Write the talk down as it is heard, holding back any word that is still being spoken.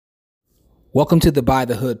Welcome to the By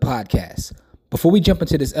the Hood podcast. Before we jump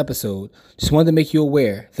into this episode, just wanted to make you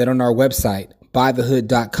aware that on our website,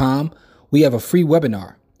 bythehood.com, we have a free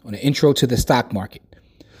webinar on an intro to the stock market.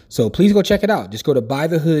 So please go check it out. Just go to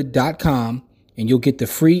bythehood.com and you'll get the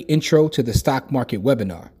free intro to the stock market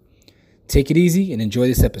webinar. Take it easy and enjoy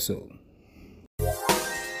this episode.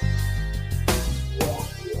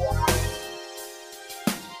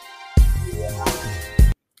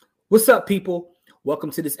 What's up, people?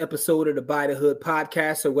 Welcome to this episode of the By the Hood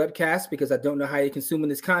podcast or webcast, because I don't know how you're consuming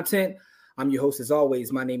this content. I'm your host as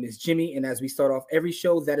always. My name is Jimmy, and as we start off every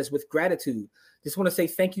show, that is with gratitude. Just want to say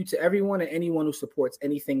thank you to everyone and anyone who supports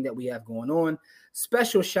anything that we have going on.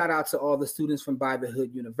 Special shout out to all the students from By the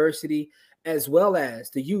Hood University, as well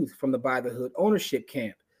as the youth from the By the Hood Ownership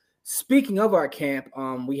Camp. Speaking of our camp,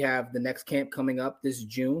 we have the next camp coming up this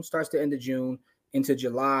June, starts the end of June into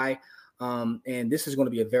July. And this is going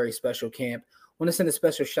to be a very special camp. I want to send a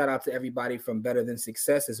special shout out to everybody from Better Than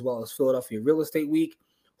Success, as well as Philadelphia Real Estate Week,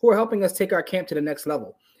 who are helping us take our camp to the next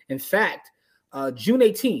level. In fact, June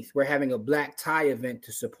 18th, we're having a black tie event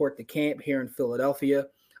to support the camp here in Philadelphia.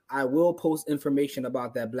 I will post information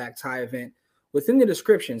about that black tie event within the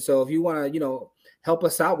description. So if you want to, help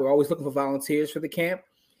us out, we're always looking for volunteers for the camp.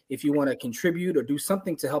 If you want to contribute or do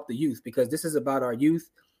something to help the youth, because this is about our youth,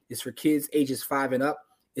 it's for kids ages 5 and up.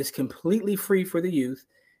 It's completely free for the youth.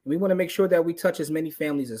 And we want to make sure that we touch as many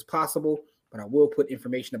families as possible, but I will put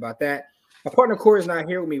information about that. My partner Corey is not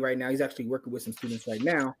here with me right now. He's actually working with some students right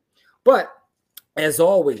now. But as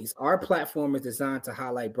always, our platform is designed to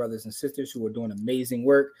highlight brothers and sisters who are doing amazing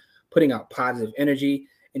work, putting out positive energy,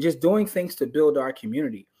 and just doing things to build our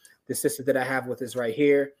community. The sister that I have with us right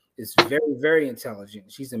here is very, very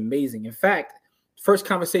intelligent. She's amazing. In fact, first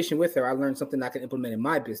conversation with her, I learned something I can implement in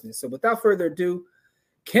my business. So without further ado,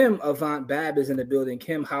 Kim Avant-Babb is in the building.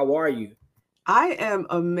 Kim, how are you? I am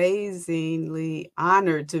amazingly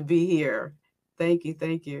honored to be here. Thank you.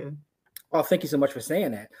 Thank you. Oh, thank you so much for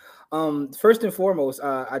saying that. First and foremost,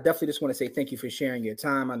 I definitely just want to say thank you for sharing your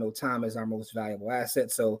time. I know time is our most valuable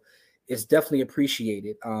asset, so it's definitely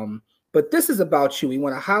appreciated. But this is about you. We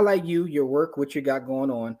want to highlight you, your work, what you got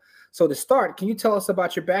going on. So to start, can you tell us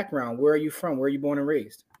about your background? Where are you from? Where are you born and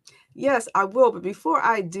raised? Yes, I will. But before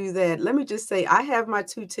I do that, let me just say I have my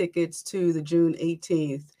 2 tickets to the June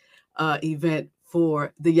 18th event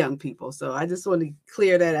for the young people. So I just want to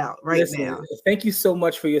clear that out now. Thank you so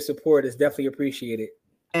much for your support. It's definitely appreciated.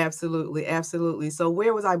 Absolutely. Absolutely. So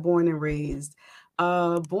where was I born and raised?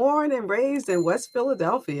 Born and raised in West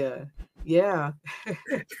Philadelphia. Yeah.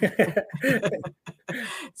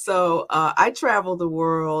 So I travel the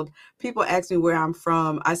world. People ask me where I'm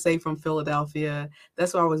from. I say from Philadelphia.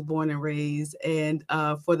 That's where I was born and raised. And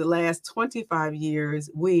for the last 25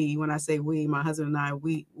 years, when I say we, my husband and I,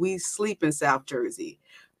 we sleep in South Jersey,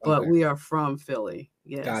 but we are from Philly.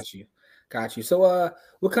 Yes. Got you. So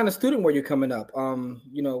what kind of student were you coming up?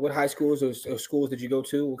 What high schools or schools did you go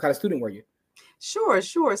to? What kind of student were you? Sure.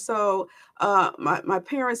 So my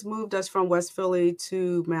parents moved us from West Philly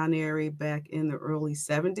to Mount Airy back in the early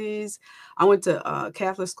 70s. I went to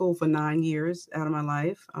Catholic school for 9 years out of my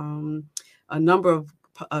life, a number of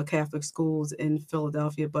Catholic schools in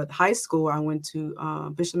Philadelphia, but high school I went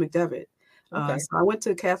to Bishop McDevitt. So I went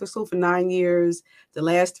to Catholic school for 9 years. The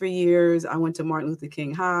last 3 years I went to Martin Luther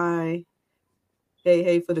King High,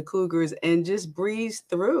 hey for the Cougars, and just breezed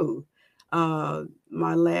through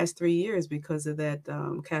my last 3 years because of that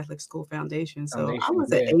Catholic school foundation. So I was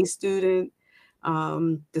an A student,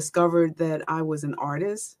 discovered that I was an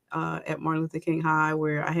artist at Martin Luther King High,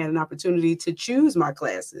 where I had an opportunity to choose my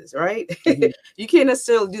classes, right? Mm-hmm. You can't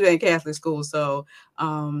necessarily do that in Catholic school. So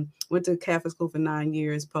went to Catholic school for 9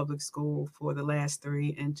 years, public school for the last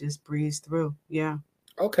 3, and just breezed through. Yeah.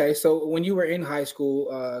 Okay. So when you were in high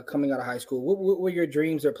school, coming out of high school, what were your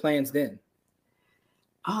dreams or plans then?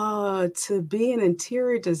 To be an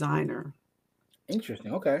interior designer.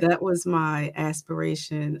 Interesting. Okay. That was my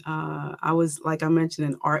aspiration. I was, like I mentioned,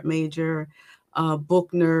 an art major,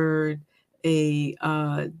 book nerd,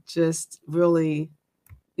 just really,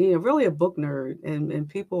 really a book nerd. And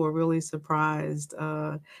people were really surprised,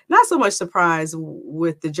 not so much surprised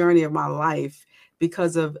with the journey of my life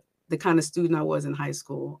because of the kind of student I was in high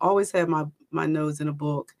school. Always had my nose in a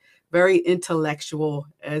book. Very intellectual,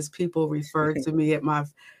 as people referred to me at my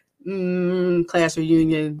class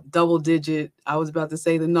reunion, double digit. I was about to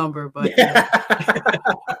say the number, but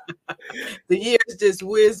the years just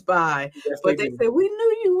whizzed by. Yes, but they said, we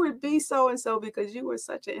knew you would be so-and-so because you were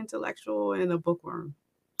such an intellectual and a bookworm.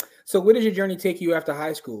 So where did your journey take you after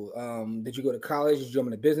high school? Did you go to college? Did you jump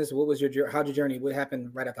into business? How'd your journey, what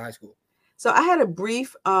happened right after high school? So I had a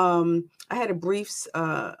brief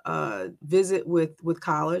visit with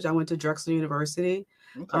college. I went to Drexel University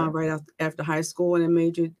Okay. right after high school, and I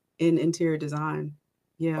majored in interior design.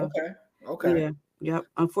 Yeah, Okay. Okay. yeah, yep.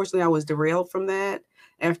 Unfortunately, I was derailed from that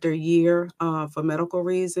after a year for medical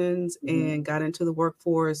reasons, Mhm. and got into the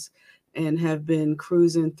workforce and have been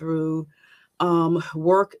cruising through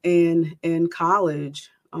work in college.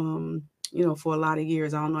 For a lot of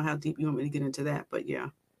years. I don't know how deep you want me to get into that, but yeah.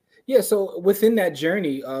 Yeah, so within that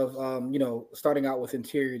journey of starting out with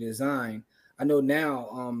interior design, I know now.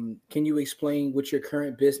 Can you explain what your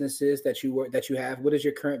current business is that you have? What is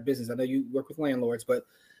your current business? I know you work with landlords, but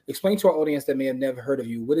explain to our audience that may have never heard of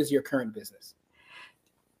you. What is your current business?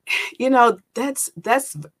 That's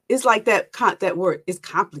it's like that word is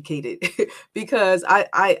complicated because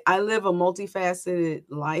I live a multifaceted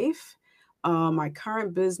life. My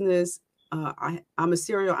current business, I'm a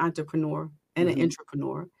serial entrepreneur and an Hmm.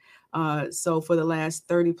 entrepreneur. So for the last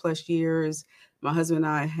 30 plus years, my husband and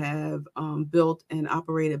I have built and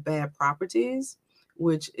operated Bad Properties,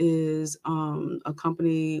 which is a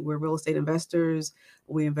company. We're real estate investors.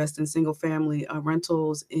 We invest in single family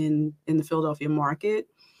rentals in the Philadelphia market.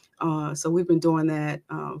 So we've been doing that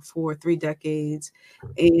for 3 decades.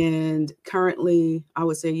 And currently, I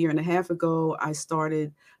would say a year and a half ago, I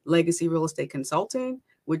started Legacy Real Estate Consulting,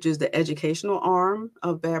 which is the educational arm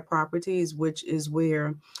of Bad Properties, which is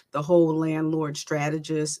where the whole landlord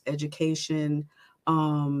strategist education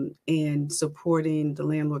and supporting the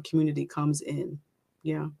landlord community comes in.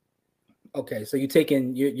 Yeah. Okay, so you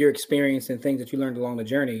taking your experience and things that you learned along the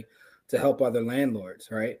journey to help other landlords,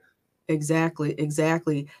 right? Exactly,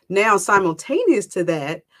 exactly. Now, simultaneous to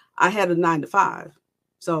that, I had a 9 to 5.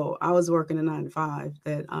 So I was working a 9 to 5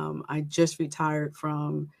 that I just retired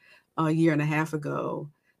from a year and a half ago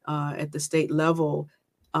at the state level.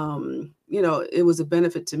 It was a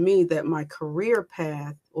benefit to me that my career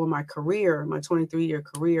path or my 23-year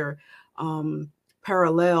career, um,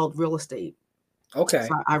 paralleled real estate. So Okay.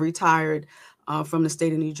 I retired from the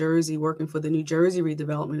state of New Jersey, working for the New Jersey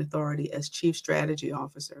Redevelopment Authority as Chief Strategy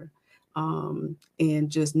Officer, and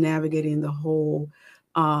just navigating the whole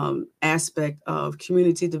aspect of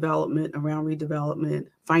community development around redevelopment,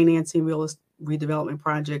 financing redevelopment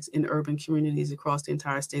projects in urban communities across the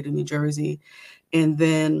entire state of New Jersey. And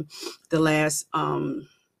then the last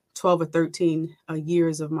 12 or 13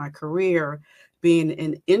 years of my career being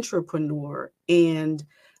an entrepreneur and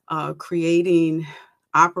creating,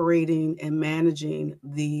 operating, and managing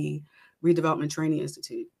the Redevelopment Training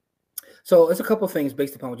Institute. So it's a couple of things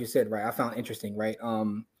based upon what you said, right? I found interesting, right?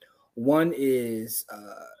 One is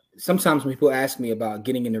sometimes when people ask me about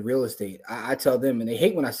getting into real estate, I tell them, and they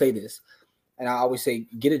hate when I say this, and I always say,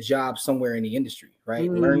 get a job somewhere in the industry,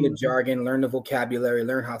 right? Learn the Mm, jargon, learn the vocabulary,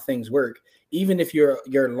 learn how things work. Even if your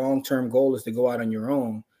long term goal is to go out on your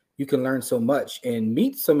own, you can learn so much and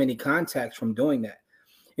meet so many contacts from doing that.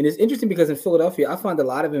 And it's interesting because in Philadelphia, I find a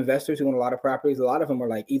lot of investors who own a lot of properties. A lot of them are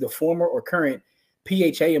like either former or current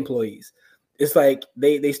PHA employees. It's like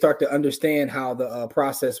they start to understand how the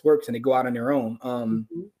process works and they go out on their own. mhm.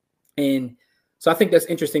 And so I think that's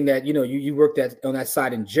interesting that you worked on that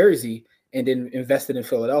side in Jersey and then invested in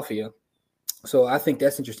Philadelphia. So I think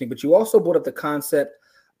that's interesting. But you also brought up the concept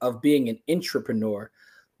of being an entrepreneur,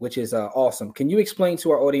 which is awesome. Can you explain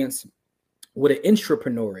to our audience what an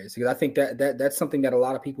entrepreneur is? Because I think that's something that a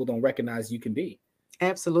lot of people don't recognize you can be.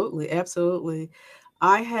 Absolutely, absolutely.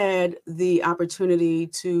 I had the opportunity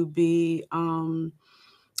to be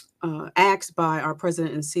asked by our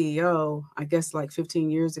president and CEO, I guess like 15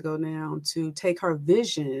 years ago now, to take her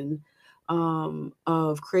vision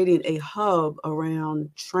of creating a hub around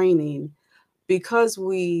training because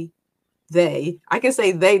I can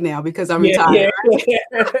say they now because I'm Yeah, retired. yeah.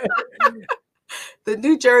 The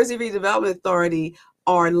New Jersey Redevelopment Authority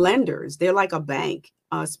are lenders. They're like a bank,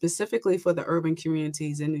 specifically for the urban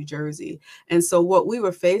communities in New Jersey. And so what we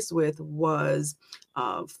were faced with was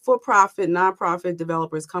for-profit, nonprofit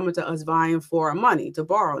developers coming to us vying for money to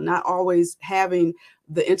borrow, not always having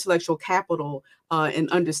the intellectual capital and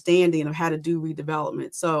understanding of how to do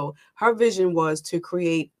redevelopment. So her vision was to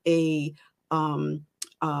create an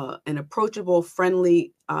approachable,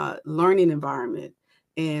 friendly learning environment.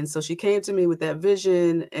 And so she came to me with that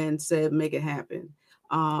vision and said, make it happen.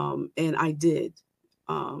 And I did.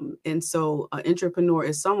 And so an entrepreneur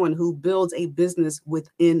is someone who builds a business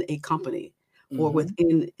within a company or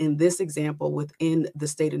Hmm. in this example, within the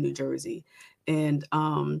state of New Jersey. And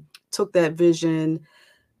took that vision,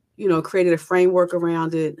 created a framework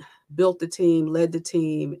around it, built the team, led the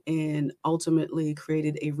team, and ultimately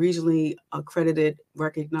created a regionally accredited,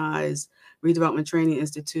 recognized redevelopment training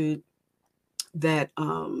institute that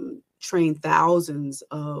trained thousands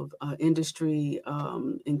of industry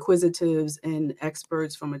inquisitives and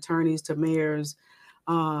experts, from attorneys to mayors,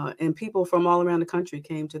 and people from all around the country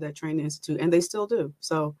came to that training institute, and they still do.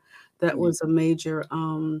 So that was a major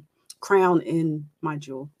crown in my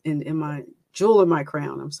jewel, in my jewel in my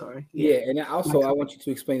crown. I'm sorry. Yeah, and also I want you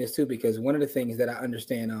to explain this too, because one of the things that I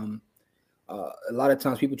understand, a lot of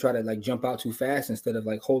times people try to like jump out too fast instead of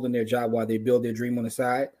like holding their job while they build their dream on the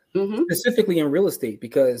side, specifically in real estate,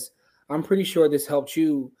 because I'm pretty sure this helped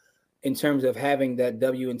you in terms of having that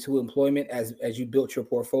W-2 employment as you built your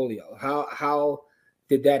portfolio. How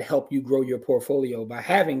did that help you grow your portfolio by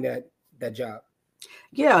having that job?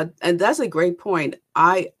 Yeah, and that's a great point.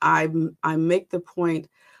 I make the point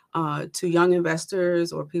to young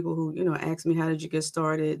investors or people who, ask me, how did you get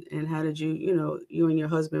started and how did you, you and your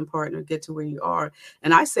husband partner get to where you are?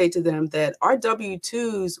 And I say to them that our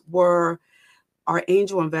W-2s were our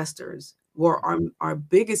angel investors, were our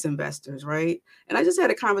biggest investors, right? And I just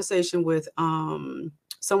had a conversation with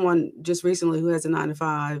someone just recently who has a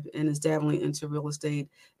 9-to-5 and is dabbling into real estate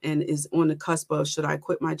and is on the cusp of, should I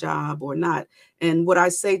quit my job or not? And what I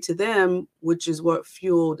say to them, which is what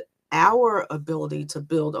fueled our ability to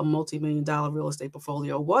build a multi-million-dollar real estate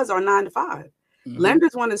portfolio, was our 9-to-5.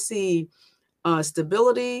 Lenders want to see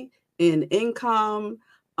stability in income,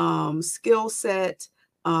 skill set,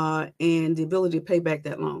 and the ability to pay back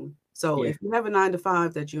that loan. So if you have a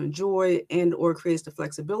 9-to-5 that you enjoy and or creates the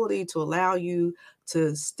flexibility to allow you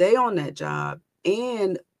to stay on that job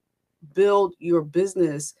and build your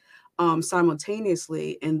business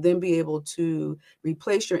simultaneously, and then be able to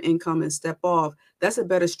replace your income and step off, that's a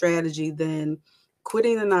better strategy than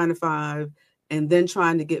quitting the 9-to-5 and then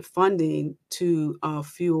trying to get funding to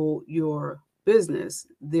fuel your business.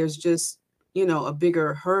 There's just, a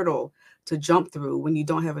bigger hurdle to jump through when you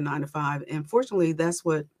don't have a 9-to-5. And fortunately, that's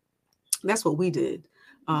what we did.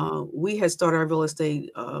 We had started our real estate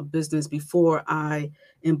business before I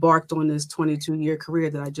embarked on this 22-year career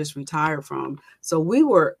that I just retired from. So we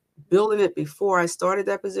were building it before I started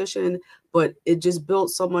that position, but it just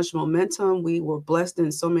built so much momentum. We were blessed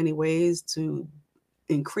in so many ways to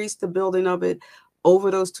increase the building of it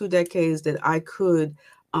over those 2 decades that I could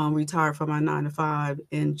retire from my 9-to-5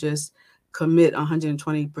 and just commit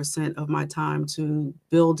 120% of my time to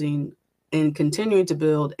building and continuing to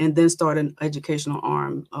build, and then start an educational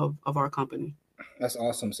arm of our company. That's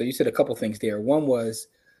awesome. So you said a couple things there. One was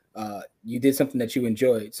you did something that you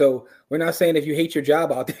enjoyed. So we're not saying if you hate your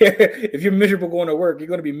job out there, if you're miserable going to work, you're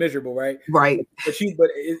going to be miserable, right? Right. So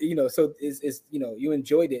you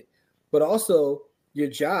enjoyed it, but also your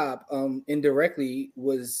job indirectly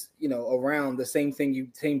was, around the same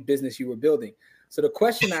business you were building. So the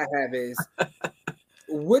question I have is,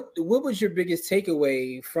 what was your biggest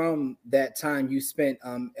takeaway from that time you spent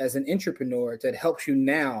as an entrepreneur that helps you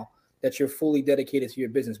now that you're fully dedicated to your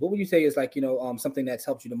business? What would you say is like, something that's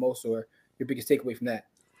helped you the most, or your biggest takeaway from that?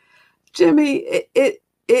 Jimmy,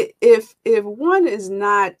 if one is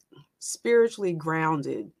not spiritually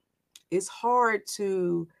grounded, it's hard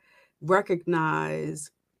to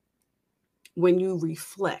recognize when you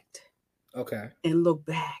reflect and look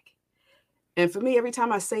back. And for me, every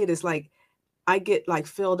time I say this, like, I get like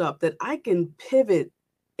filled up that I can pivot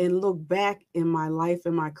and look back in my life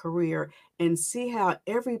and my career and see how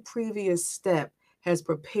every previous step has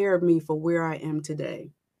prepared me for where I am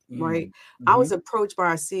today. Right. I was approached by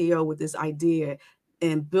our CEO with this idea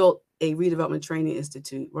and built a redevelopment training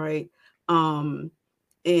institute. Right. And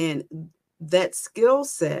that skill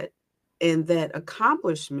set and that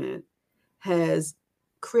accomplishment has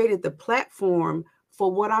created the platform for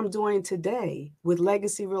what I'm doing today with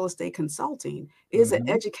Legacy Real Estate Consulting. Is an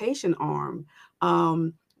education arm.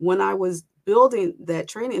 When I was building that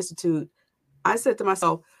training institute, I said to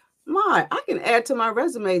myself, I can add to my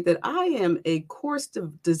resume that I am a course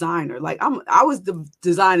designer. Like I was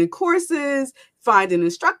designing courses, finding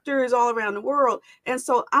instructors all around the world. And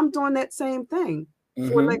so I'm doing that same thing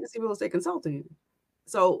for Legacy Real Estate Consulting.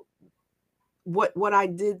 So what I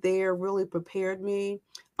did there really prepared me,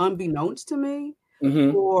 unbeknownst to me,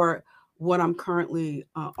 for what I'm currently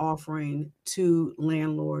offering to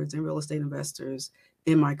landlords and real estate investors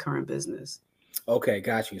in my current business. Okay,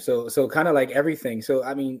 got you. So kind of like everything. So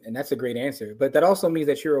I mean, and that's a great answer, but that also means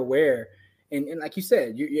that you're aware, and like you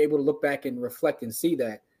said, you're able to look back and reflect and see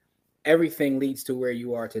that everything leads to where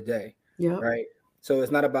you are today. Yeah. Right. So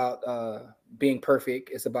it's not about being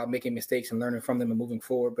perfect. It's about making mistakes and learning from them and moving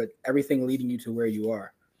forward, but everything leading you to where you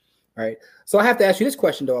are. Right. So I have to ask you this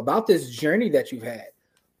question though, about this journey that you've had.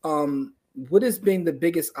 What has been the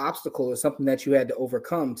biggest obstacle or something that you had to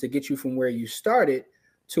overcome to get you from where you started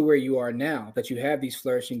to where you are now, that you have these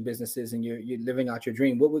flourishing businesses and you're living out your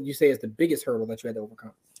dream, what would you say is the biggest hurdle that you had to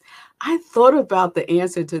overcome? I thought about the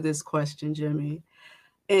answer to this question, Jimmy,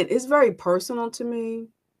 and it's very personal to me.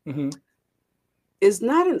 Mm-hmm. It's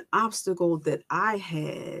not an obstacle that I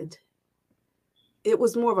had. It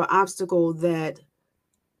was more of an obstacle that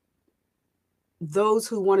those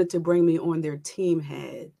who wanted to bring me on their team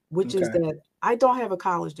had, which is Okay. that I don't have a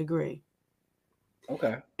college degree.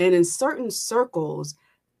 Okay. And in certain circles,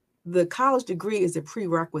 the college degree is a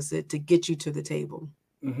prerequisite to get you to the table.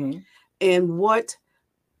 Mm-hmm. And what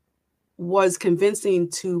was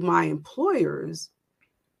convincing to my employers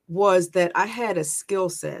was that I had a skill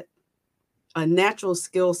set, a natural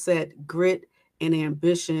skill set, grit and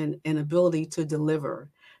ambition and ability to deliver,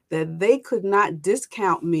 that they could not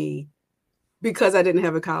discount me because I didn't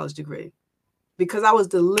have a college degree, because I was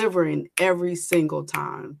delivering every single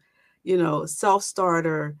time,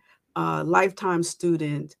 self-starter, lifetime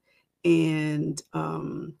student. And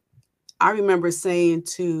I remember saying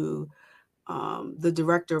to the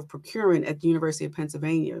director of procurement at the University of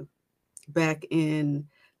Pennsylvania back in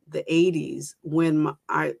the 80s, when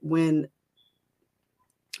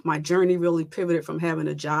my journey really pivoted from having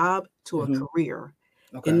a job to a Mm-hmm. career.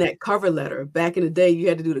 Okay. In that cover letter, back in the day, you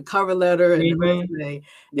had to do the cover letter and the resume.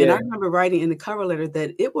 Yeah. And I remember writing in the cover letter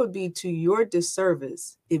that it would be to your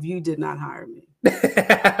disservice if you did not hire me.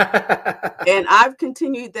 And I've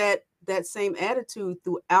continued that same attitude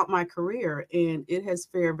throughout my career, and it has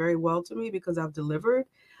fared very well to me because I've delivered.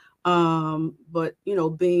 But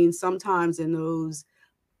being sometimes in those,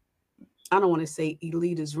 I don't want to say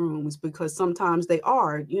elitist rooms, because sometimes they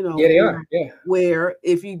are, Yeah, they are. Yeah. where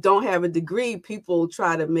if you don't have a degree, people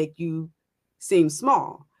try to make you seem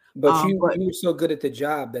small. But Um, you but you were so good at the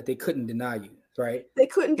job that they couldn't deny you, right? they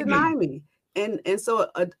couldn't deny me. And so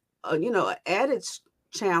an added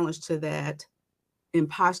challenge to that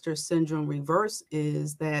imposter syndrome reverse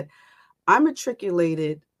is that I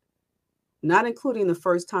matriculated, not including the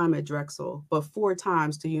first time at Drexel, but 4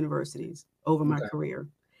 times to universities over my Okay. career,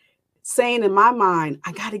 saying in my mind,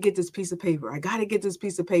 I got to get this piece of paper. I got to get this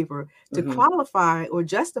piece of paper to Mm-hmm. qualify or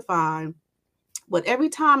justify. But every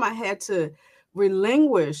time I had to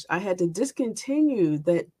relinquish, I had to discontinue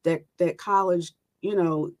that college,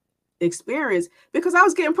 experience, because I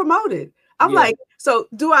was getting promoted. I'm Yeah. like, so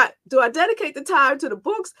do I dedicate the time to the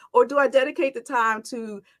books, or do I dedicate the time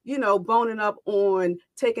to, boning up on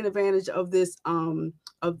taking advantage of this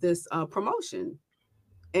promotion?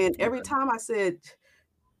 And every Okay. time I said,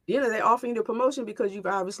 they offer you the promotion because you've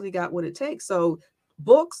obviously got what it takes. So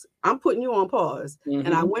books, I'm putting you on pause. And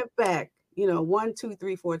I Mm-hmm. went back, 1, 2,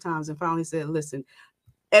 3, 4 times and finally said, listen,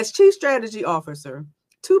 as chief strategy officer,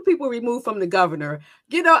 2 people removed from the governor,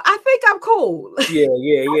 I think I'm cool. Yeah. I Let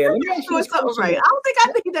think me I'm ask you doing this something question. right. I don't think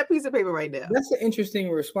I need that piece of paper right now. That's an interesting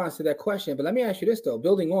response to that question. But let me ask you this though,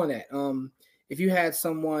 building on that. If you had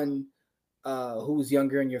someone who's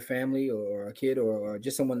younger in your family, or a kid, or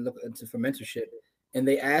just someone looking for mentorship, and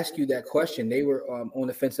they ask you that question, they were on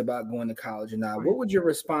the fence about going to college or not, what would your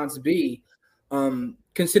response be,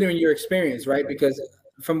 considering your experience, right? Because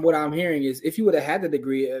from what I'm hearing is, if you would have had the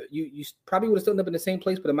degree, you probably would have still ended up in the same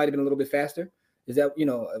place, but it might have been a little bit faster. Is that,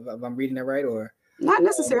 if I'm reading that right, or Not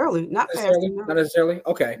necessarily, not fast enough. not necessarily?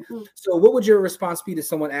 Okay. Mhm. So what would your response be to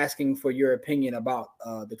someone asking for your opinion about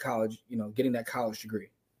the college, getting that college degree?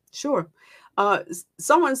 Sure.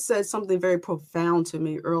 Someone said something very profound to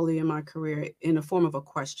me early in my career in the form of a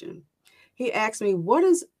question. He asked me, what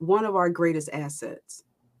is one of our greatest assets?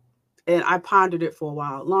 And I pondered it for a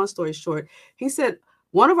while. Long story short, he said,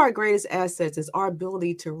 one of our greatest assets is our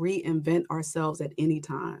ability to reinvent ourselves at any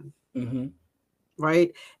time. Mm-hmm.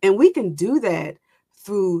 Right? And we can do that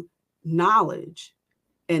through knowledge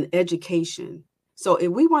and education. So if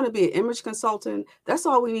we want to be an image consultant, that's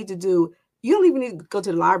all we need to do. You don't even need to go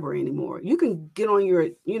to the library anymore. You can get on your,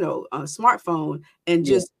 smartphone and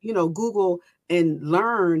Yeah. just, Google and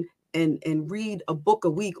learn and read a book a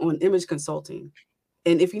week on image consulting.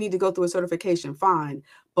 And if you need to go through a certification, fine.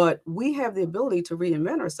 But we have the ability to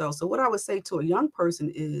reinvent ourselves. So what I would say to a young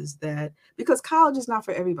person is that, because college is not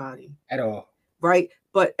for everybody, At all. right?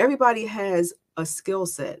 But everybody has a skill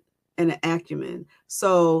set and an acumen.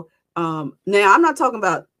 So now I'm not talking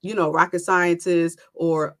about, rocket scientists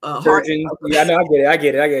or heart. Surgeons. Yeah, I know. I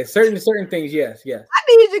get it. Certain things. Yes. I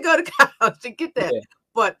need you to go to college to get that. Yeah.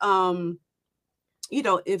 But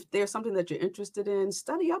if there's something that you're interested in,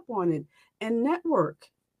 study up on it and network,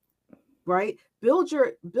 right? Build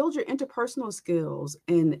your interpersonal skills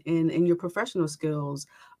and your professional skills,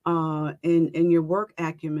 and your work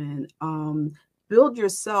acumen. Build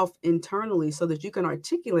yourself internally so that you can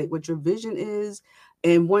articulate what your vision is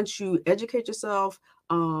And once you educate yourself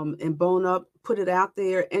and bone up, put it out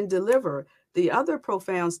there and deliver. The other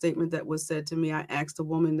profound statement that was said to me, I asked a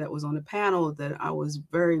woman that was on the panel that I was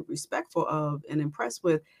very respectful of and impressed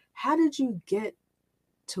with, how did you get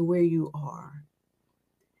to where you are?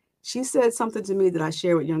 She said something to me that I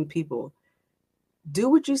share with young people. Do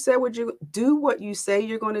what you say, do what you say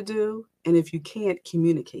you're going to do. And if you can't,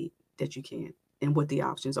 communicate that you can and what the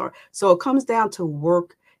options are. So it comes down to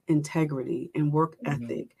work integrity and work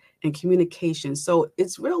ethic and communication. So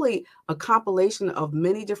it's really a compilation of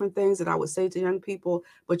many different things that I would say to young people,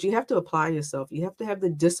 but you have to apply yourself. You have to have the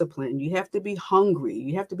discipline. You have to be hungry.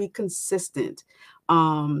 You have to be consistent.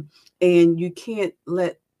 And you can't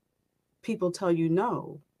let people tell you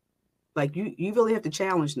no. Like you really have to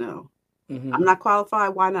challenge no. I'm not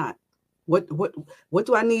qualified. Why not? What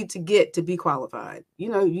do I need to get to be qualified?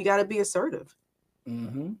 You got to be assertive.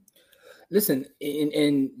 Listen,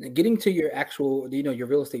 in getting to your actual, your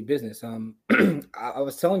real estate business, I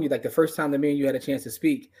was telling you, like, the first time that me and you had a chance to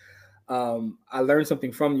speak, I learned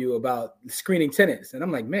something from you about screening tenants. And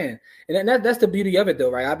I'm like, man, and that's the beauty of it, though,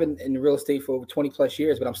 right? I've been in real estate for over 20 plus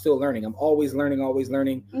years, but I'm still learning. I'm always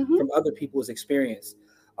learning from other people's experience.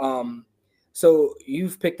 So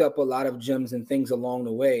you've picked up a lot of gems and things along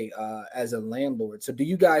the way as a landlord. So do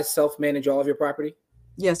you guys self-manage all of your property?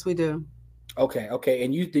 Yes, we do. Okay.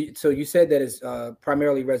 And so you said that it's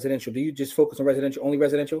primarily residential. Do you just focus on only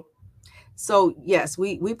residential? So yes,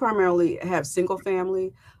 we primarily have single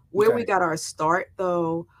family. Where we got our start,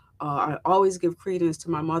 though, I always give credence to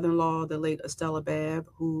my mother-in-law, the late Avant-Babb,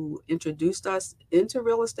 who introduced us into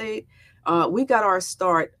real estate. We got our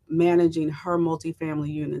start managing her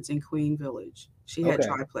multifamily units in Queen Village. She had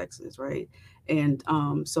triplexes, right? And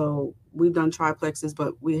so we've done triplexes,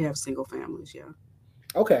 but we have single families, yeah.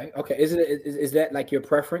 Okay. Is that like your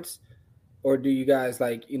preference, or do you guys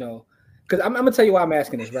like, because I'm gonna tell you why I'm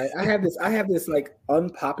asking this, right? I have this like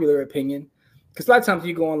unpopular opinion, because a lot of times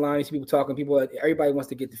you go online, you see people talking, everybody wants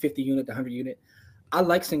to get the 50 unit, the 100 unit. I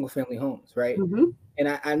like single family homes, right?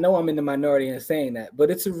 And I know I'm in the minority in saying that,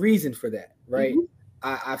 but it's a reason for that, right?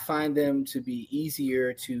 I find them to be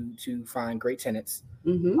easier to find great tenants.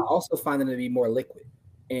 I also find them to be more liquid,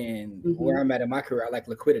 and where I'm at in my career, I like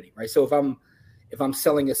liquidity, right? So if I'm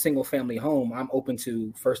selling a single family home, I'm open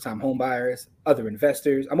to first time home buyers, other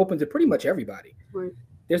investors. I'm open to pretty much everybody. Right.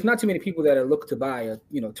 There's not too many people that are looking to buy a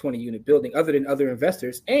 20 unit building other than other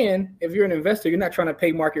investors. And if you're an investor, you're not trying to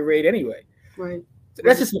pay market rate anyway. Right. So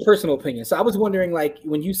that's just a personal opinion. So I was wondering, like,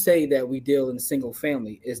 when you say that we deal in single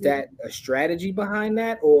family, is that a strategy behind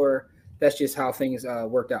that, or that's just how things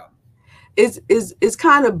worked out? It's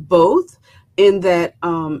kind of both. In that,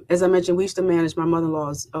 as I mentioned, we used to manage my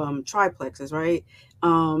mother-in-law's triplexes, right?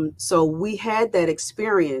 So we had that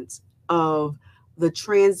experience of the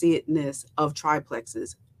transientness of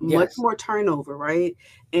triplexes, much more turnover, right?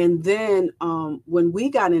 And then when we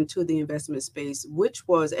got into the investment space, which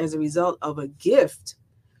was as a result of a gift,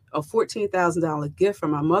 a $14,000 gift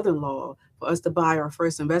from my mother-in-law for us to buy our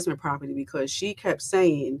first investment property, because she kept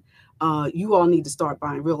saying, you all need to start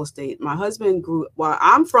buying real estate. My husband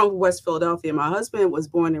I'm from West Philadelphia. My husband was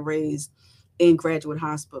born and raised in Graduate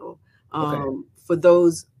Hospital. For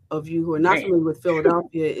those of you who are not familiar with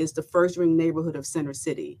Philadelphia, is the first ring neighborhood of Center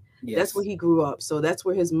City. Yes. That's where he grew up. So that's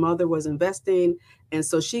where his mother was investing. And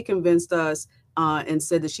so she convinced us and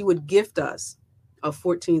said that she would gift us of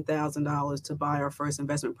 $14,000 to buy our first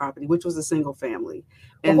investment property, which was a single family.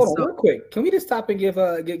 And hold on, real quick. Can we just stop and give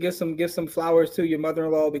some flowers to your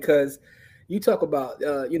mother-in-law, because you talk about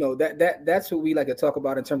that's what we like to talk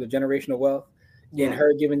about in terms of generational wealth, and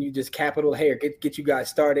her giving you just capital, hey, get you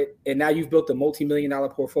guys started, and now you've built a multi-million-dollar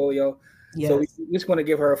portfolio. Yes. So we just want to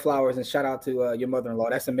give her flowers and shout out to your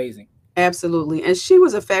mother-in-law. That's amazing. Absolutely. And she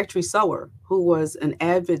was a factory sewer who was an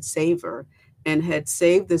avid saver and had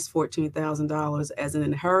saved this $14,000 as an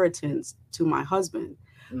inheritance to my husband.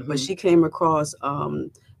 But she came across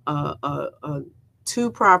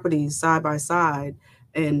two properties side by side,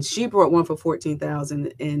 and she brought one for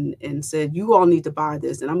 $14,000 and said, you all need to buy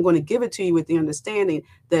this, and I'm going to give it to you with the understanding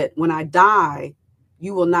that when I die,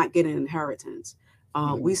 you will not get an inheritance.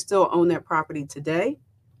 We still own that property today.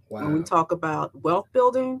 Wow. When we talk about wealth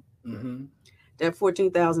building, that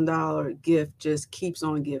 $14,000 gift just keeps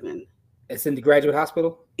on giving. It's in the Graduate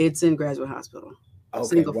Hospital? It's in Graduate Hospital. Okay,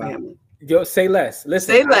 single family. Yo, say less.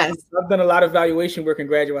 Listen, say less. I've done a lot of valuation work in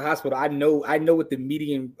Graduate Hospital. I know what the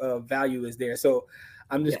median value is there. So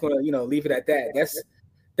I'm just going to, leave it at that.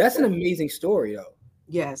 That's an amazing story, though.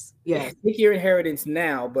 Yes. Take your inheritance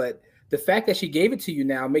now, but the fact that she gave it to you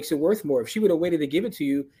now makes it worth more. If she would have waited to give it to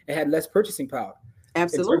you, it had less purchasing power.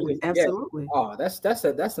 Absolutely. Oh, that's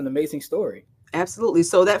an amazing story. Absolutely.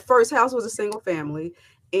 So that first house was a single family,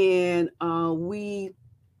 and my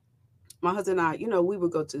husband and I, we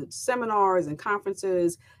would go to seminars and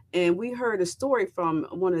conferences, and we heard a story from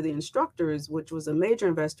one of the instructors, which was a major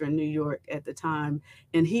investor in New York at the time,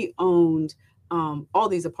 and he owned all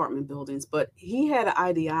these apartment buildings, but he had an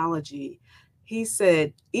ideology. He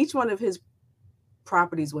said each one of his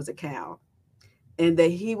properties was a cow, and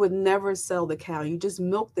that he would never sell the cow. You just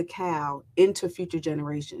milk the cow into future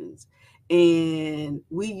generations. And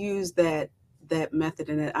we used that method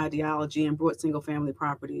and that ideology and brought single family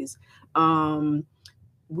properties. Um,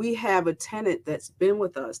 we have a tenant that's been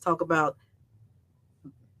with us. Talk about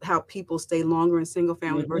how people stay longer in single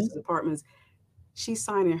family versus apartments. She's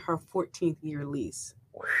signing her 14th year lease.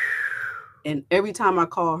 And every time I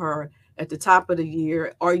call her at the top of the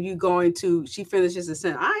year, are you going to, she finishes the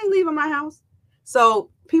sentence, I ain't leaving my house. So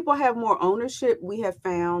people have more ownership, we have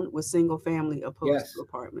found, with single family opposed to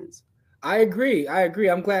apartments. I agree.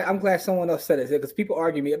 I'm glad someone else said it, because people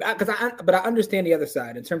argue me but I understand the other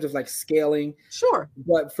side in terms of like scaling. Sure.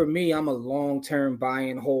 But for me, I'm a long-term buy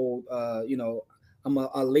and hold, I'm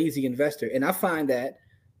a lazy investor. And I find that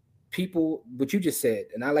people, what you just said,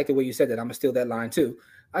 and I like the way you said that, I'm gonna steal that line too.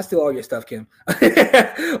 I steal all your stuff, Kim.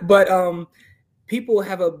 But people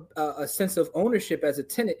have a sense of ownership as a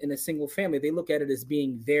tenant in a single family. They look at it as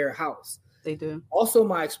being their house. They do. Also,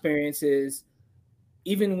 my experience is,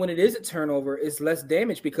 even when it is a turnover, it's less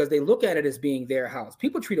damage because they look at it as being their house.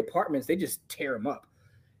 People treat apartments, they just tear them up.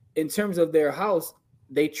 In terms of their house,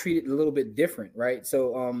 they treat it a little bit different, right?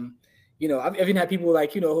 So, I've even had people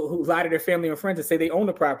like, who lie to their family and friends and say they own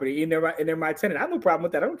the property and they're my tenant. I have no problem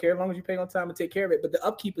with that. I don't care as long as you pay on time and take care of it. But the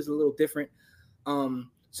upkeep is a little different.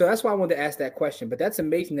 So that's why I wanted to ask that question. But that's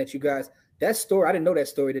amazing that you guys, that story, I didn't know that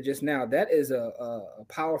story to just now. That is a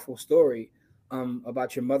powerful story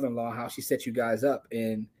about your mother-in-law, how she set you guys up.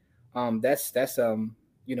 And that's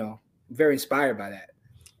very inspired by that.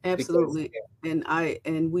 Absolutely. Because,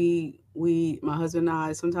 and we my husband and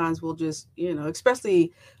I sometimes will just,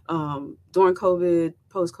 especially during COVID,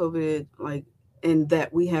 post-COVID, like, and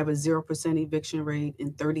that we have a 0% eviction rate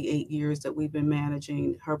in 38 years that we've been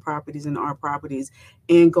managing her properties and our properties,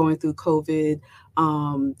 and going through COVID,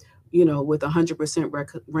 with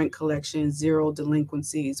 100% rent collection, zero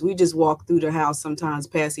delinquencies. We just walk through the house sometimes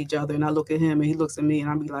past each other, and I look at him and he looks at me and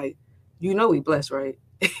I'll be like, we blessed, right?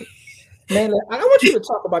 Man, I want you to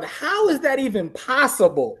talk about how is that even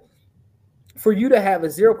possible for you to have a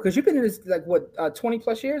zero? Because you've been in this 20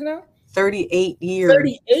 plus years now? 38 years.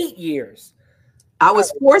 38 years. I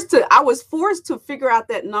was forced to figure out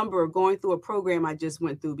that number going through a program I just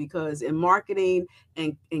went through, because in marketing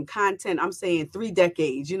and content, I'm saying 3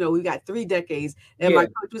 decades. We got 3 decades. And my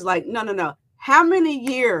coach was like, no. How many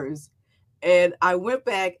years? And I went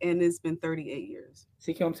back and it's been 38 years.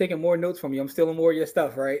 See, Kim, I'm taking more notes from you. I'm stealing more of your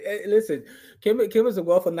stuff, right? Hey, listen, Kim is a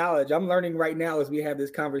wealth of knowledge. I'm learning right now as we have this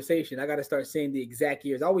conversation. I got to start saying the exact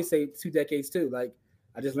years. I always say 2 decades too. Like,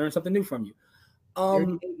 I just learned something new from you.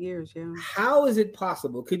 38 years, yeah. How is it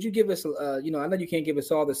possible? Could you give us, I know you can't give us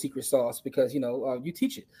all the secret sauce because, you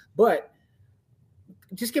teach it, but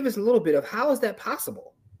just give us a little bit of how is that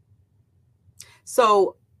possible?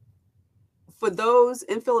 So for those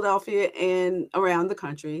in Philadelphia and around the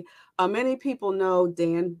country, many people know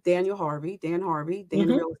Dan Harvey, the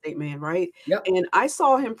real estate man, right? Yep. And I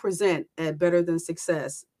saw him present at Better Than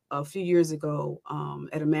Success a few years ago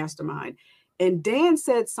at a mastermind. And Dan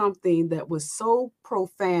said something that was so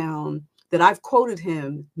profound that I've quoted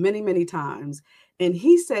him many, many times. And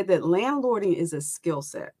he said that landlording is a skill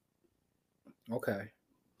set. Okay.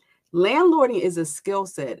 Landlording is a skill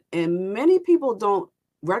set. And many people don't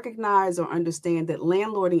recognize or understand that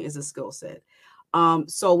landlording is a skill set.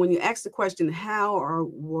 So when you ask the question, how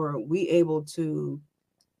were we able to,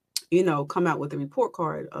 come out with a report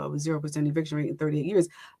card of 0% eviction rate in 38 years,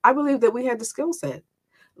 I believe that we had the skill set.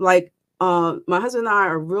 Like, my husband and I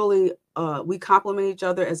are really, we complement each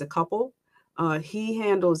other as a couple. He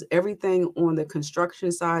handles everything on the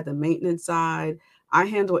construction side, the maintenance side. I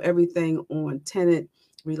handle everything on tenant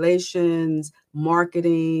relations,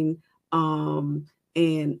 marketing,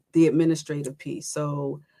 and the administrative piece.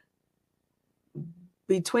 So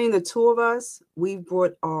between the two of us, we've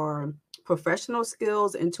brought our professional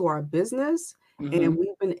skills into our business, and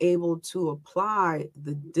we've been able to apply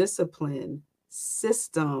the discipline,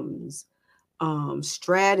 systems,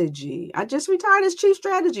 strategy. I just retired as chief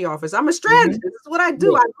strategy officer. I'm a strategist. This is what I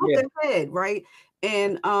do. I look ahead, right?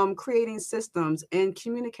 And creating systems and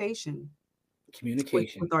communication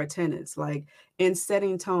with our tenants, and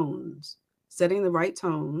setting tones, setting the right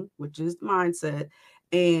tone, which is mindset,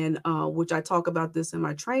 and which I talk about this in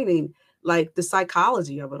my training, like the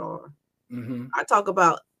psychology of it all. I talk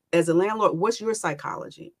about, as a landlord, what's your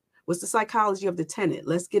psychology? What's the psychology of the tenant?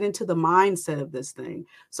 Let's get into the mindset of this thing.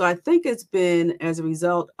 So I think it's been as a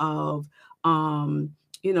result of,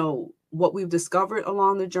 what we've discovered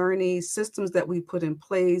along the journey, systems that we put in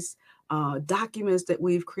place, documents that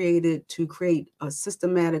we've created to create a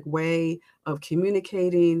systematic way of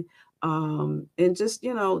communicating. And just,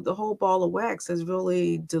 the whole ball of wax has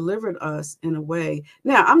really delivered us in a way.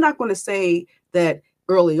 Now, I'm not going to say that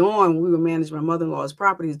early on, when we were managing my mother-in-law's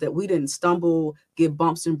properties, that we didn't stumble, get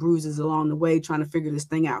bumps and bruises along the way trying to figure this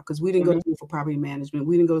thing out, because we didn't go to school for property management.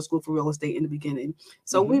 We didn't go to school for real estate in the beginning.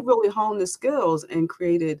 So we really honed the skills and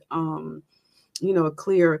created, a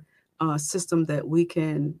clear system that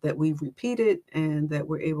we've repeated and that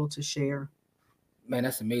we're able to share. Man,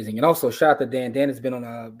 that's amazing. And also shout out to Dan. Dan has been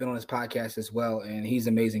on his podcast as well, and he's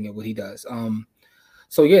amazing at what he does.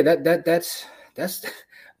 So yeah, that's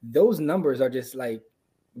those numbers are just like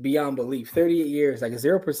beyond belief. 38 years, like a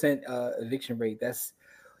 0% eviction rate. That's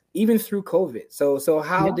even through COVID. So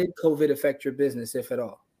how did COVID affect your business, if at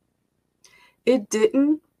all? It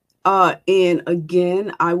didn't. And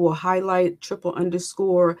again, I will highlight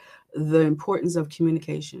 _, the importance of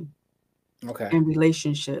communication. Okay. And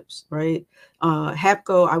relationships, right?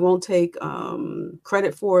 HAPCO, I won't take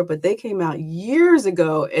credit for it, but they came out years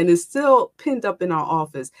ago and it's still pinned up in our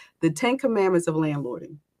office, the 10 commandments of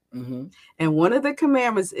landlording. And one of the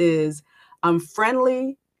commandments is, I'm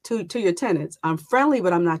friendly to your tenants. I'm friendly,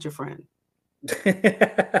 but I'm not your friend.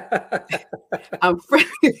 I'm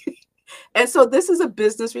friendly. And so this is a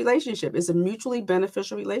business relationship. It's a mutually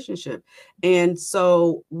beneficial relationship. And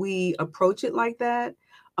so we approach it like that.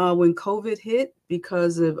 When COVID hit,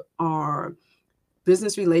 because of our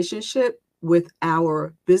business relationship with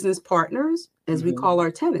our business partners, as we call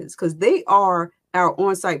our tenants, because they are our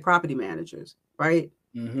on-site property managers, right?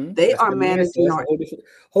 They are managing our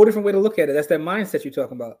whole different way to look at it. That's that mindset you're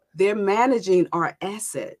talking about. They're managing our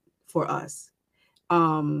asset for us.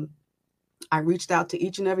 I reached out to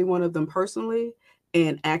each and every one of them personally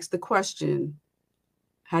and asked the question,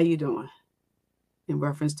 how you doing? In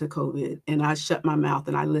reference to COVID. And I shut my mouth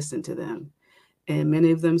and I listened to them. And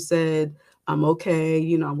many of them said, I'm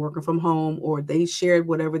okay, I'm working from home, or they shared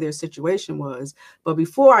whatever their situation was. But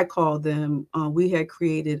before I called them, we had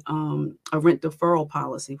created a rent deferral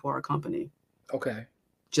policy for our company. Okay.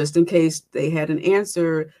 Just in case they had an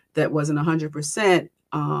answer that wasn't 100%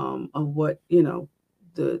 of what,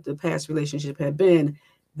 the past relationship had been,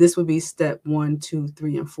 this would be step 1, 2,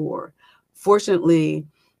 3, and 4. Fortunately,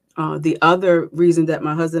 the other reason that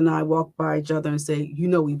my husband and I walk by each other and say,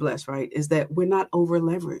 we blessed, right, is that we're not over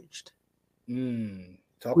leveraged.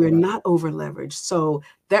 We're not over leveraged. So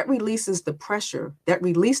that releases the pressure. That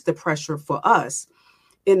released the pressure for us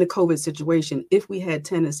in the COVID situation if we had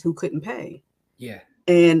tenants who couldn't pay. Yeah.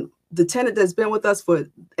 And the tenant that's been with us for,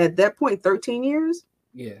 at that point, 13 years.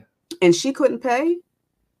 Yeah. And she couldn't pay.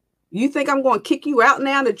 You think I'm going to kick you out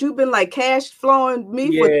now that you've been like cash flowing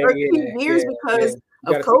me for 13 years because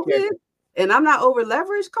of COVID, and I'm not over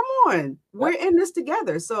leveraged? Come on, we're in this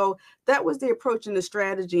together. So that was the approach and the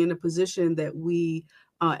strategy and the position that we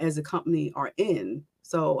as a company are in.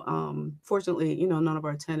 So fortunately, none of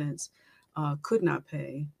our tenants could not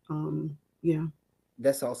pay. Yeah.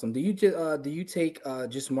 That's awesome. Do you take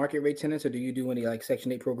just market rate tenants, or do you do any like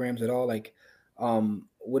Section 8 programs at all? Like,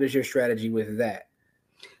 what is your strategy with that?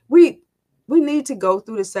 We need to go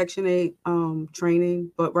through the Section 8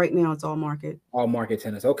 training, but right now it's all market. All market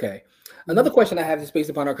tenants. Okay. Another question I have just based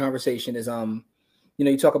upon our conversation is,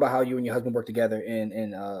 you talk about how you and your husband work together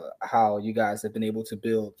and how you guys have been able to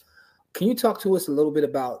build. Can you talk to us a little bit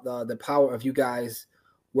about the power of you guys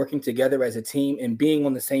working together as a team and being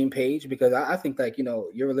on the same page? Because I think like,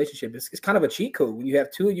 your relationship is kind of a cheat code when you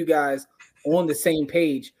have two of you guys on the same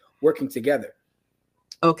page working together.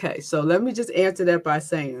 Okay, so let me just answer that by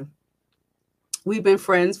saying we've been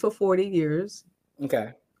friends for 40 years.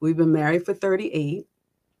 Okay. We've been married for 38.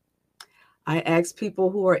 I ask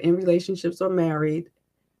people who are in relationships or married,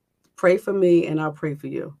 pray for me and I'll pray for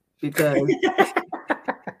you, because being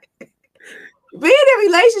in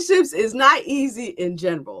relationships is not easy in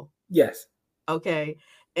general. Yes. Okay.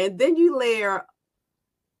 And then you layer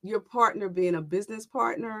your partner being a business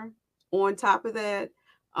partner on top of that.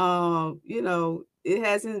 It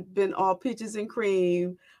hasn't been all peaches and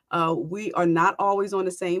cream. We are not always on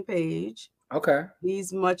the same page. Okay.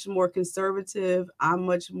 He's much more conservative. I'm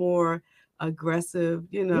much more aggressive,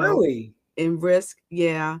 really in risk.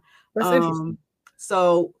 Yeah. That's interesting.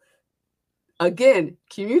 So again,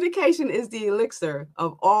 communication is the elixir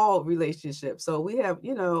of all relationships. So we have,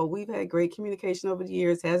 we've had great communication over the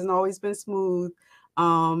years. Hasn't always been smooth.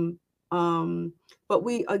 But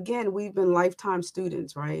we've been lifetime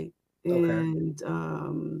students, right? Okay.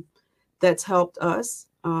 And that's helped us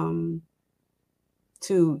to,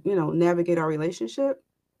 navigate our relationship.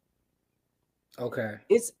 Okay.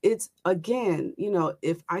 It's again,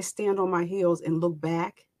 if I stand on my heels and look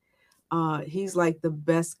back, he's like the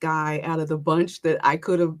best guy out of the bunch that I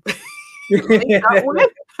could have linked up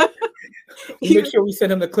with. We'll make sure we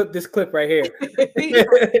send him this clip right here. He's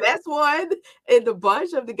the best one in the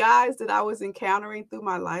bunch of the guys that I was encountering through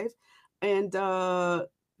my life. And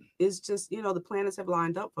it's just, the planets have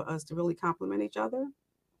lined up for us to really complement each other.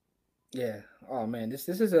 Yeah. Oh man, this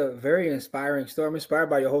is a very inspiring story. I'm inspired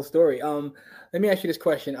by your whole story. Let me ask you this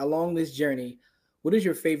question. Along this journey, what is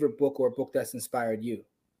your favorite book or book that's inspired you?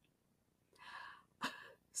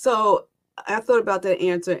 So I thought about that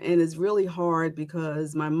answer, and it's really hard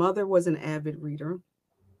because my mother was an avid reader.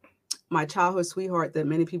 My childhood sweetheart that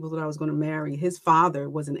many people thought I was going to marry, his father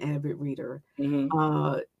was an avid reader.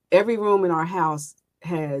 Mm-hmm. Every room in our house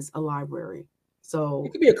has a library. So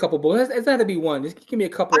It could be a couple books. It's not to be one. Just give me a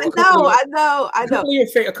couple. I know. A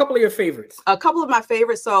couple of your favorites. A couple of my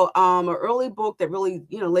favorites. So an early book that really,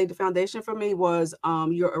 laid the foundation for me was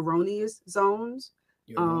Your Erroneous Zones.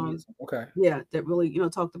 Okay. Yeah, that really,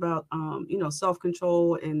 talked about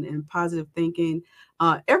self-control and positive thinking.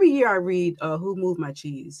 Every year I read Who Moved My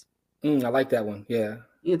Cheese. I like that one. Yeah.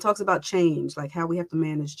 It talks about change, like how we have to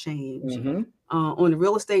manage change. Mm-hmm. On the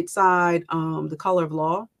real estate side, The Color of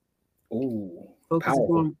Law. Ooh, Focuses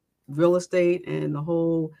on real estate and the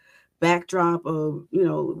whole backdrop of,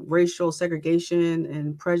 racial segregation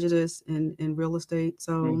and prejudice in real estate.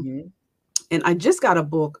 So, and I just got a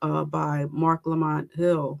book by Mark Lamont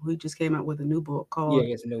Hill, who just came out with a new book called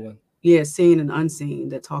it's a new one. Yeah, Seen and Unseen,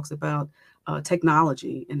 that talks about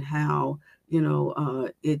technology and how,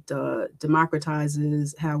 it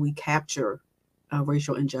democratizes how we capture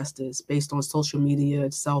racial injustice based on social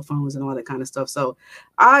media, cell phones, and all that kind of stuff. So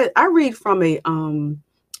I read from a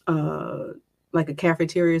like a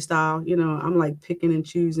cafeteria style. I'm like picking and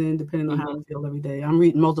choosing depending on how I feel every day. I'm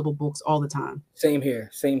reading multiple books all the time. Same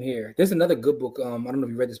here. There's another good book. I don't know if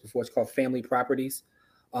you read this before. It's called Family Properties.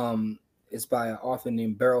 It's by an author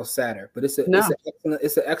named Beryl Satter, but it's an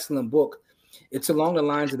excellent book. It's along the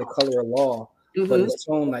lines of The Color of Law, but it's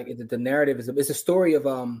shown like the narrative it's a story of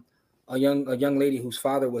a young lady whose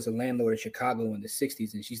father was a landlord in Chicago in the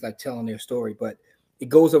 60s, and she's like telling their story, but it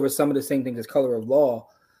goes over some of the same things as Color of Law,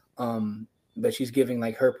 but she's giving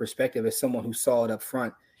like her perspective as someone who saw it up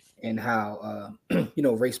front and how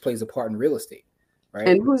race plays a part in real estate, right?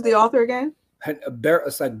 And who's the author again?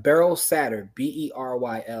 It's like Beryl Satter, Beryl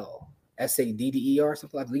Sadder,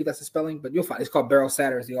 something. I believe that's the spelling, but you'll find it's called Beryl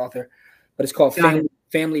Satter is the author, but it's called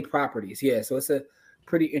Family Properties. Yeah, so it's a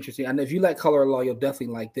pretty interesting. And if you like Color of Law, you'll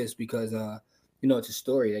definitely like this because it's a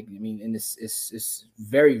story. Like, I mean, and it's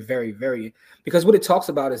very, very, very, because what it talks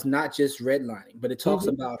about is not just redlining, but it talks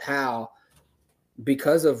about how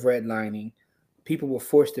because of redlining, people were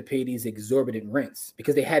forced to pay these exorbitant rents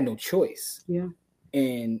because they had no choice. Yeah.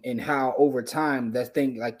 And how over time that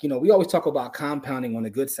thing, like, we always talk about compounding on the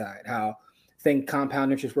good side, how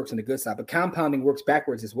compound interest works on the good side, but compounding works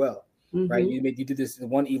backwards as well, right? You do this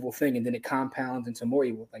one evil thing and then it compounds into more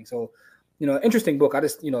evil things. So, interesting book. I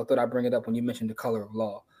just, thought I'd bring it up when you mentioned The Color of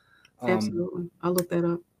Law. Absolutely. I'll look that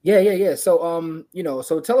up. Yeah. So,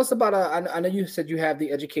 so tell us about, I know you said you have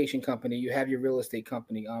the education company, you have your real estate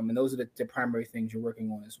company, and those are the primary things you're working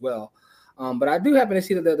on as well. But I do happen to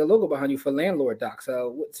see the logo behind you for Landlord Docs.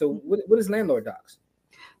 So what is Landlord Docs?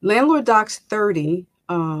 Landlord Docs 30.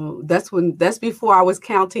 That's before I was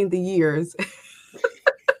counting the years.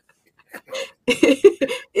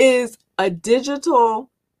 Is a digital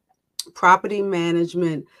property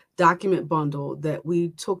management document bundle that we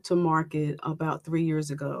took to market about 3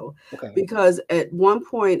 years ago. Okay. Because at one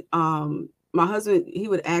point, my husband, he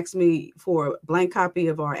would ask me for a blank copy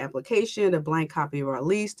of our application, a blank copy of our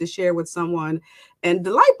lease to share with someone. And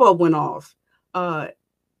the light bulb went off.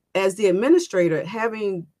 As the administrator,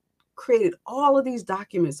 having created all of these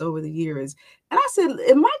documents over the years. And I said,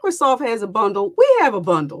 if Microsoft has a bundle, we have a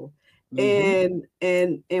bundle. And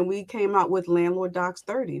we came out with Landlord Docs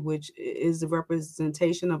 30, which is the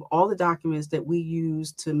representation of all the documents that we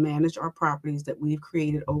use to manage our properties that we've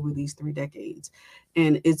created over these 3 decades.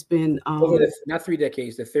 And it's been not 3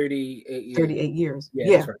 decades, the 38 years. 38 years.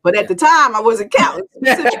 Yeah. That's right. But at the time I wasn't counting.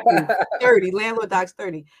 30, Landlord Docs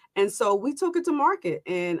 30. And so we took it to market.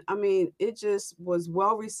 And I mean, it just was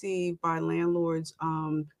well received by landlords,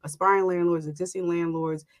 aspiring landlords, existing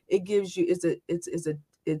landlords. It gives you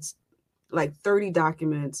it's like 30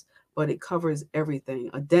 documents but it covers everything: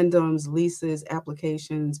 addendums, leases,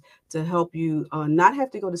 applications, to help you not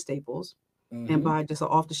have to go to Staples and buy just an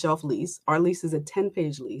off-the-shelf lease. Our lease is a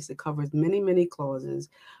 10-page lease. It covers many, many clauses.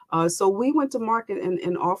 So we went to market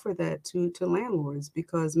and offer that to landlords,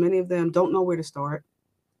 because many of them don't know where to start.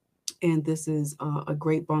 And this is a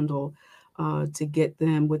great bundle to get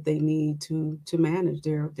them what they need to manage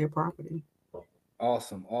their property.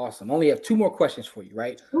 Awesome. Only have two more questions for you,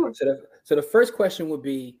 right? Sure. So the first question would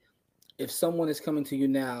be, if someone is coming to you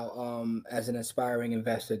now as an aspiring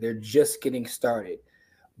investor, they're just getting started,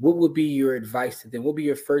 what would be your advice to them? What would be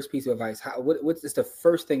your first piece of advice? What's the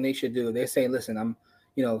first thing they should do? They're saying, listen, I'm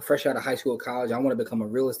fresh out of high school or college. I want to become a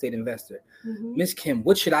real estate investor. Miss Kim,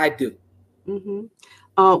 what should I do?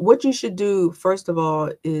 What you should do, first of all,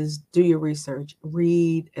 is do your research.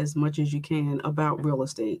 Read as much as you can about real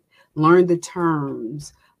estate. Learn the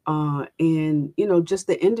terms and, just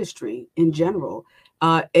the industry in general.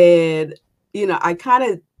 And, I kind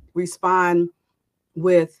of respond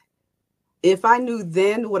with, if I knew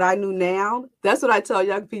then what I knew now, that's what I tell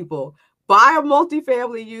young people. Buy a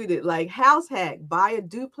multifamily unit, like house hack, buy a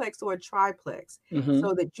duplex or a triplex,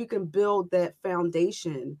 so that you can build that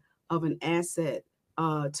foundation of an asset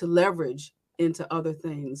to leverage into other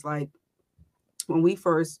things. Like when we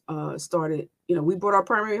first started, we bought our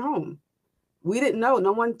primary home. We didn't know.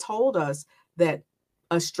 No one told us that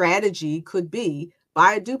a strategy could be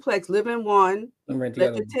buy a duplex, live in one, let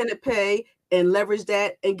the tenant pay, and leverage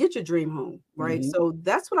that and get your dream home, right? So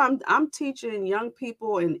that's what I'm teaching young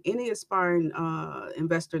people and any aspiring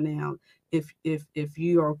investor now. If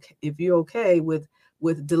you're okay with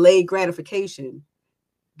delayed gratification,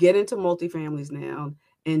 get into multifamilies now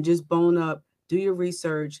and just bone up, do your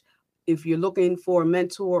research. If you're looking for a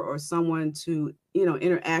mentor or someone to,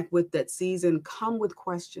 interact with that season, come with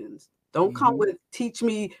questions. Don't come with teach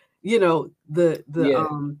me, the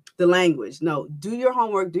language. No, do your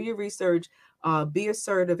homework, do your research, be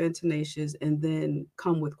assertive and tenacious, and then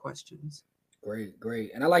come with questions.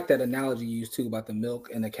 Great. And I like that analogy you used too about the milk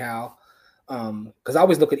and the cow. Because I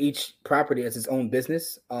always look at each property as its own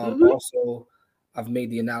business. Also, I've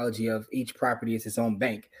made the analogy of each property as its own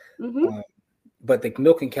bank. But the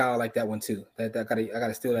milk and cow, I like that one too. I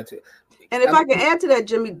gotta steal that too. And if I can add to that,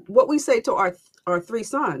 Jimmy, what we say to our three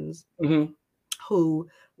sons, who,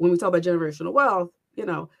 when we talk about generational wealth,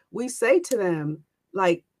 we say to them,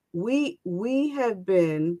 like, we have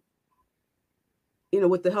been,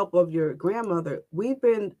 with the help of your grandmother, we've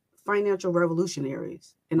been financial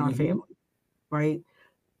revolutionaries in our family, right?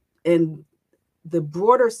 And the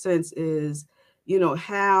broader sense is,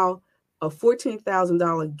 how a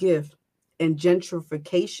 $14,000 gift and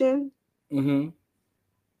gentrification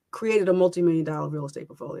created a multi-million-dollar real estate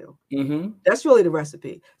portfolio. That's really the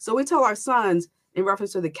recipe. So we tell our sons, in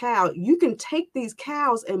reference to the cow, you can take these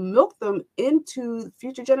cows and milk them into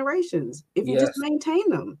future generations if you just maintain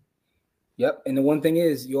them. Yep. And the one thing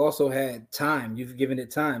is, you also had time. You've given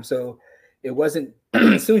it time. So it wasn't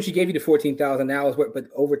as soon as she gave you the 14,000 hours, but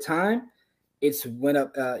over time, it's went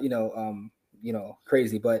up,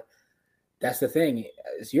 crazy. But that's the thing.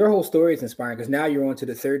 It's your whole story is inspiring, because now you're on to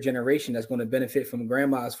the third generation that's going to benefit from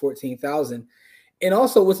grandma's 14,000. And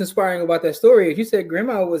also, what's inspiring about that story is you said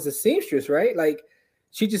grandma was a seamstress, right? Like,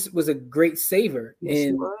 she just was a great saver. Yes,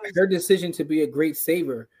 and her decision to be a great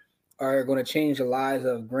saver are going to change the lives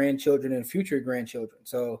of grandchildren and future grandchildren.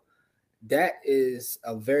 So that is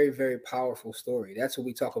a very, very powerful story. That's what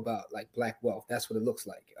we talk about, like Black wealth. That's what it looks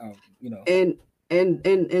like. And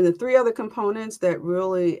the three other components that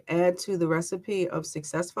really add to the recipe of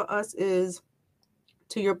success for us is,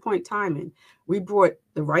 to your point, timing. We brought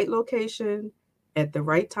the right location at the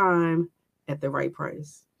right time at the right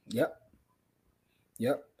price. Yep.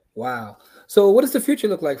 Wow. So what does the future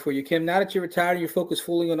look like for you, Kim? Now that you're retired and you're focused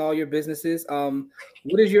fully on all your businesses,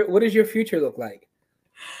 what does your future look like?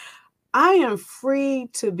 I am free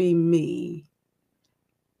to be me.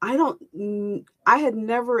 I had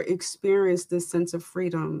never experienced this sense of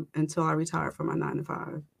freedom until I retired from my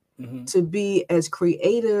 9-to-5. To be as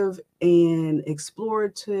creative and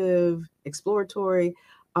exploratory,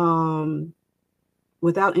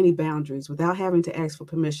 without any boundaries, without having to ask for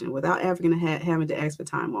permission, without having to ask for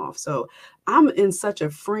time off. So I'm in such a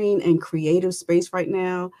freeing and creative space right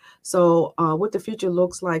now. So what the future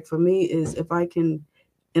looks like for me is, if I can,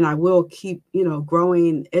 and I will keep,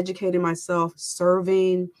 growing, educating myself,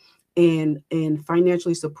 serving, and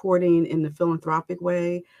financially supporting in the philanthropic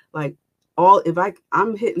way. Like,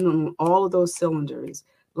 I'm hitting on all of those cylinders.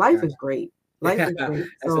 Life is great. Life is great.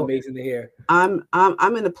 That's amazing to hear. I'm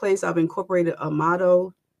in a place, I've incorporated a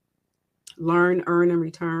motto: learn, earn, and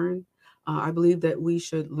return. I believe that we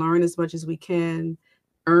should learn as much as we can,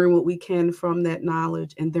 earn what we can from that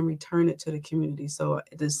knowledge, and then return it to the community. So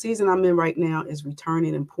the season I'm in right now is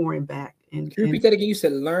returning and pouring back. Can you repeat that again? You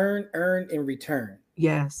said learn, earn, and return.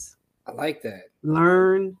 Yes. I like that.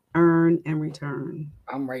 Learn, earn, and return.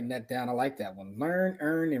 I'm writing that down. I like that one. Learn,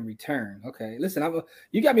 earn, and return. Okay. Listen,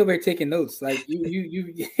 you got me over here taking notes. Like you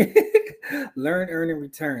learn, earn, and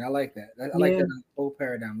return. I like that. I like that whole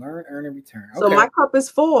paradigm. Learn, earn, and return. Okay. So my cup is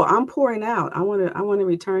full. I'm pouring out. I want to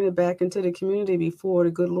return it back into the community before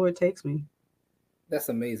the good Lord takes me. That's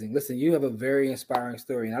amazing. Listen, you have a very inspiring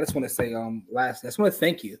story, and I just want to say, I just want to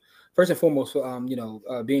thank you first and foremost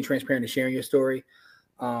for being transparent and sharing your story.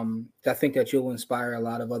 I think that you'll inspire a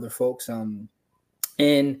lot of other folks. And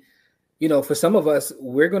for some of us,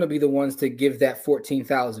 we're going to be the ones to give that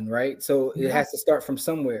 14,000, right? So it has to start from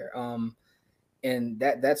somewhere. And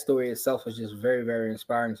that story itself is just very, very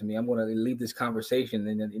inspiring to me. I'm going to leave this conversation,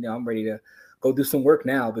 and then I'm ready to go do some work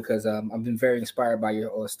now because I've been very inspired by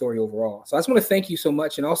your story overall. So I just want to thank you so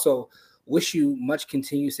much, and also wish you much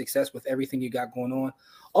continued success with everything you got going on.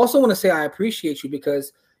 Also want to say I appreciate you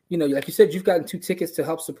because like you said, you've gotten 2 tickets to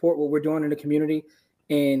help support what we're doing in the community.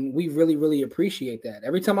 And we really, really appreciate that.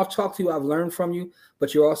 Every time I've talked to you, I've learned from you,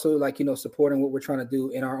 but you're also supporting what we're trying to do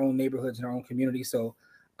in our own neighborhoods, in our own community. So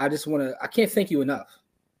I can't thank you enough.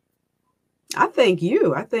 I thank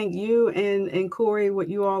you. I thank you and Corey, what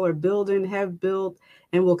you all are building, have built,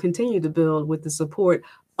 and will continue to build with the support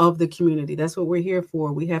of the community. That's what we're here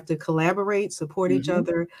for. We have to collaborate, support each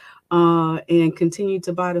other, and continue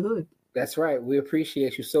to buy the hood. That's right. We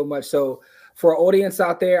appreciate you so much. So for our audience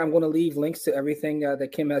out there, I'm going to leave links to everything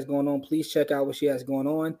that Kim has going on. Please check out what she has going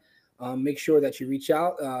on. Make sure that you reach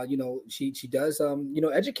out. She does,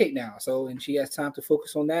 educate now. So, and she has time to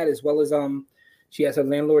focus on that, as well as she has her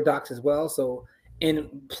landlord docs as well. So,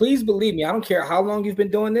 and please believe me, I don't care how long you've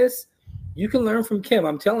been doing this. You can learn from Kim.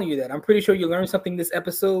 I'm telling you that. I'm pretty sure you learned something this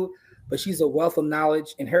episode, but she's a wealth of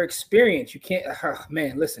knowledge and her experience. You can't,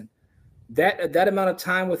 man, listen. That amount of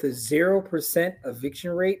time with a 0%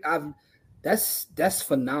 eviction rate, that's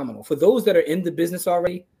phenomenal. For those that are in the business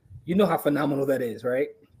already, you know how phenomenal that is, right?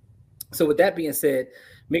 So with that being said,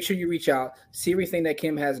 make sure you reach out, see everything that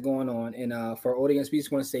Kim has going on. And for our audience, we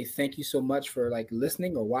just want to say thank you so much for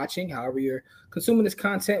listening or watching, however you're consuming this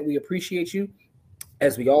content. We appreciate you.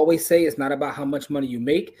 As we always say, it's not about how much money you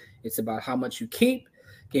make. It's about how much you keep.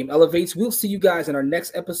 Game Elevates. We'll see you guys in our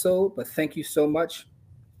next episode, but thank you so much.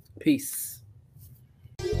 Peace.